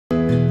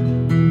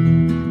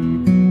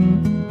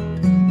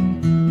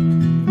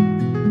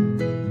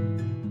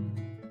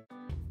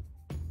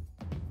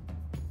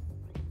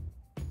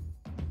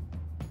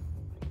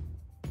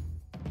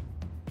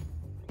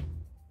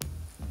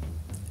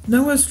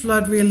Noah's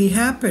flood really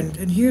happened,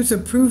 and here's a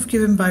proof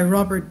given by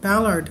Robert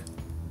Ballard.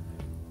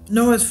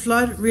 Noah's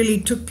flood really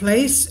took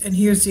place, and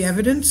here's the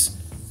evidence.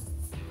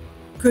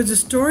 Could the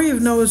story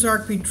of Noah's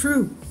Ark be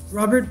true?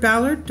 Robert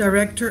Ballard,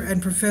 director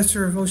and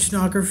professor of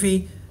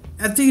oceanography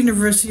at the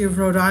University of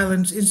Rhode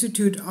Island's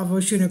Institute of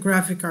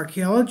Oceanographic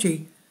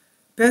Archaeology,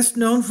 best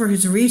known for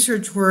his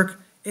research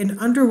work in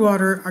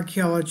underwater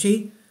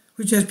archaeology,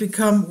 which has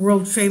become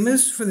world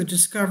famous for the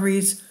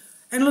discoveries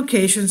and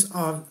locations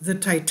of the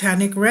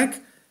Titanic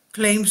wreck,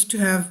 claims to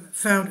have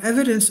found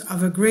evidence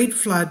of a great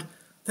flood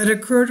that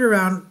occurred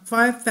around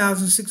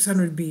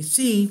 5600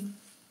 BC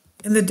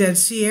in the Dead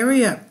Sea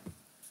area.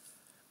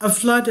 A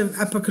flood of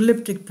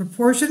apocalyptic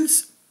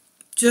proportions,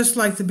 just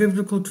like the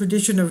biblical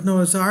tradition of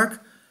Noah's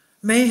Ark,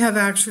 may have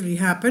actually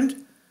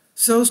happened,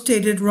 so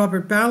stated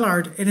Robert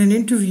Ballard in an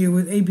interview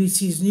with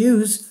ABC's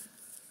News,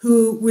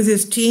 who, with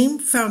his team,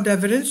 found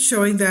evidence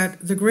showing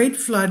that the Great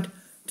Flood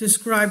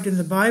described in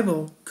the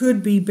Bible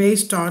could be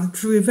based on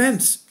true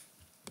events.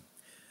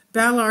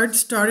 Ballard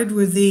started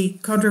with the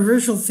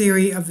controversial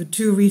theory of the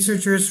two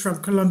researchers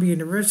from Columbia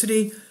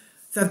University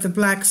that the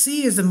Black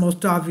Sea is the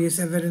most obvious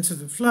evidence of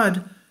the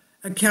flood,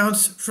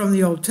 accounts from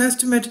the Old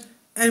Testament,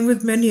 and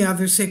with many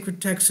other sacred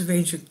texts of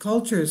ancient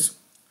cultures.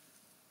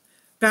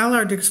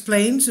 Ballard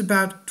explains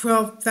about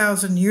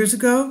 12,000 years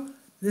ago,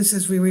 this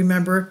as we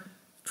remember,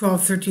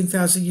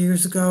 13,000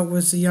 years ago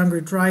was the Younger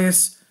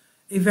Dryas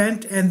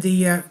event and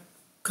the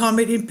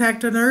comet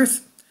impact on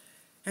Earth.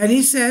 And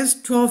he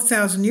says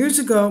 12,000 years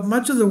ago,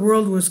 much of the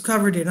world was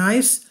covered in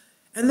ice,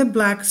 and the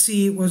Black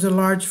Sea was a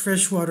large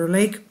freshwater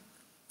lake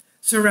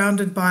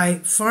surrounded by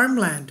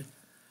farmland.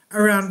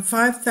 Around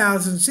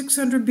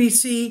 5600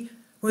 BC,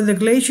 when the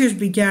glaciers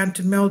began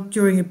to melt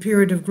during a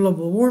period of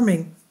global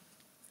warming,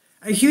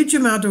 a huge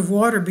amount of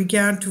water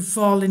began to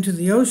fall into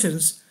the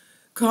oceans,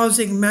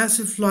 causing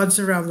massive floods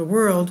around the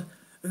world.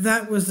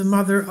 That was the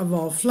mother of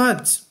all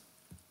floods.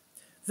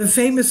 The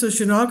famous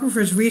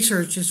oceanographer's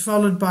research is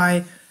followed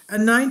by a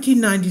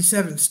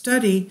 1997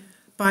 study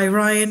by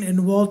Ryan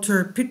and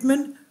Walter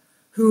Pittman,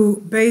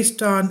 who,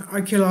 based on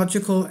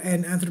archaeological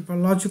and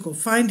anthropological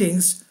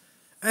findings,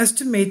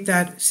 estimate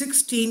that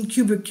 16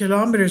 cubic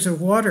kilometers of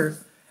water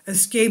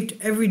escaped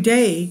every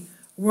day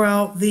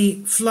while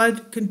the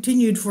flood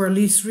continued for at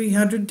least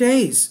 300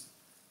 days.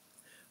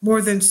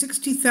 More than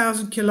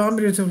 60,000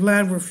 kilometers of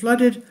land were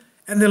flooded,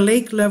 and the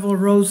lake level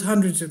rose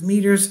hundreds of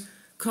meters,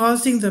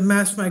 causing the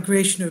mass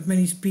migration of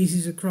many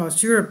species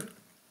across Europe.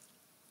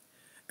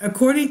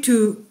 According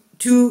to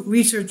two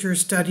researcher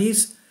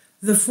studies,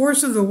 the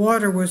force of the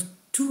water was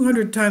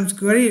 200 times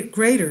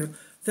greater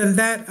than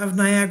that of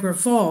Niagara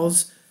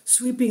Falls,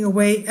 sweeping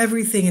away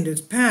everything in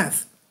its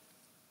path.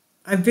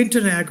 I've been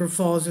to Niagara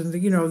Falls, and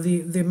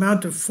the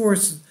amount of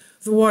force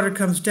the water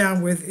comes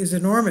down with is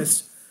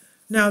enormous.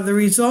 Now, the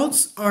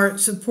results are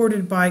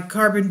supported by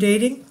carbon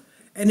dating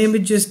and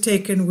images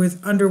taken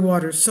with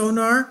underwater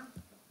sonar.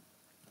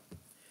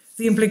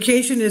 The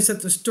implication is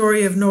that the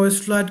story of Noah's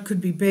flood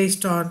could be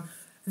based on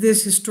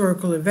this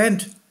historical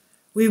event.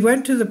 We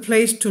went to the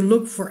place to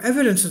look for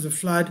evidence of the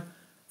flood.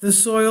 The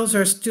soils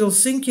are still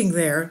sinking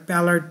there,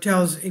 Ballard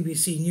tells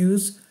ABC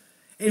News.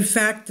 In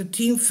fact, the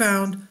team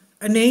found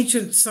an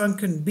ancient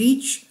sunken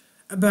beach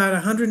about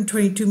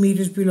 122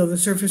 meters below the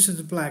surface of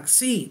the Black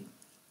Sea,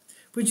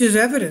 which is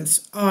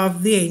evidence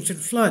of the ancient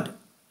flood.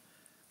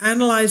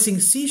 Analyzing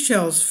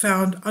seashells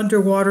found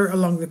underwater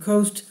along the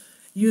coast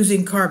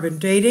using carbon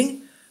dating,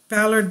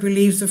 Ballard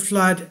believes the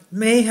flood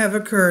may have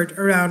occurred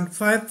around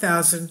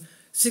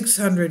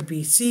 5600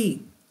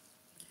 BC.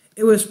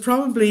 It was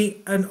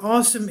probably an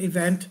awesome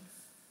event,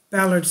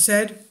 Ballard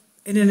said.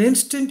 In an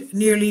instant,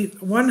 nearly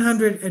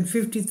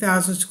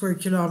 150,000 square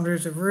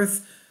kilometers of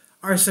Earth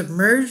are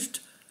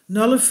submerged,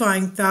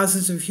 nullifying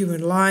thousands of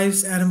human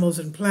lives, animals,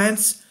 and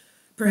plants.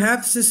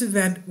 Perhaps this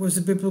event was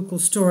the biblical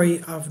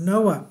story of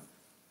Noah.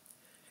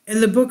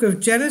 In the book of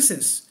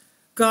Genesis,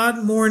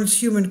 God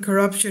mourns human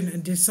corruption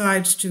and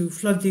decides to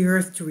flood the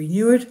earth to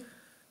renew it.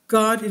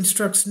 God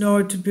instructs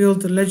Noah to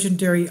build the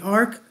legendary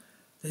ark,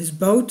 his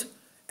boat,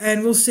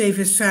 and will save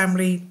his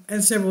family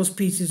and several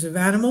species of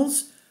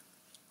animals.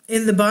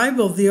 In the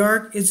Bible, the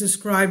ark is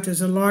described as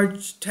a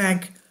large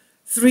tank,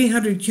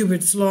 300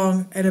 cubits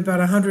long and about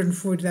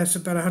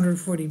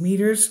 140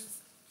 meters.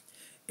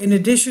 In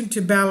addition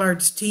to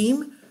Ballard's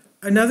team,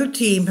 another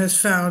team has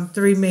found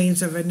the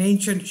remains of an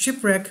ancient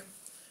shipwreck.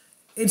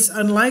 It's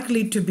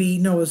unlikely to be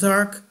Noah's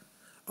Ark.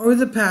 Over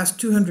the past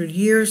 200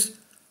 years,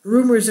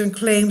 rumors and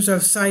claims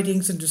of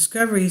sightings and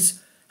discoveries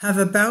have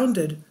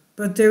abounded,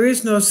 but there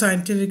is no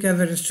scientific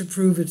evidence to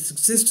prove its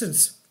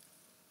existence.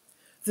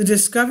 The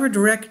discovered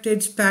wreck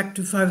dates back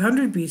to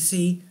 500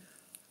 BC,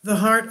 the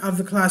heart of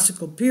the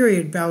classical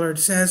period, Ballard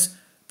says,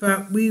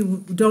 but we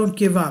don't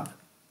give up.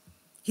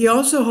 He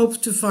also hopes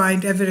to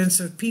find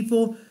evidence of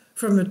people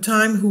from the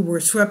time who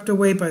were swept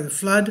away by the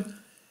flood.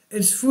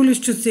 It's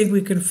foolish to think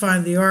we can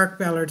find the ark,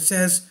 Ballard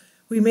says.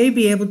 We may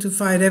be able to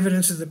find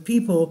evidence of the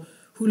people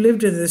who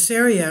lived in this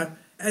area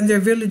and their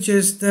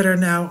villages that are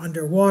now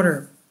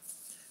underwater.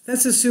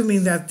 That's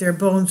assuming that their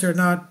bones are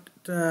not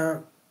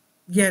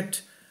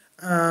get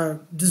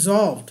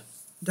dissolved,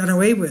 done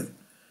away with.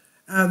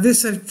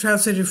 This I've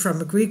translated from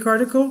a Greek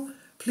article.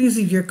 Please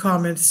leave your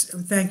comments,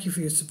 and thank you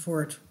for your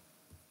support.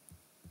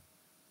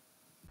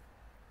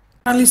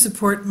 Kindly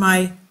support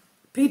my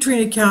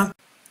Patreon account.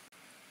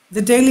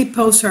 The daily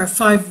posts are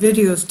 5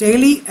 videos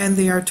daily, and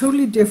they are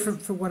totally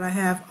different from what I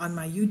have on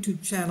my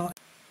YouTube channel.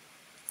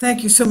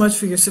 Thank you so much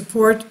for your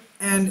support,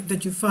 and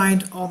that you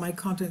find all my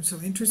content so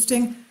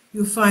interesting.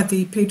 You'll find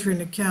the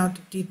Patreon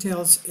account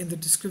details in the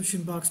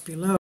description box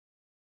below.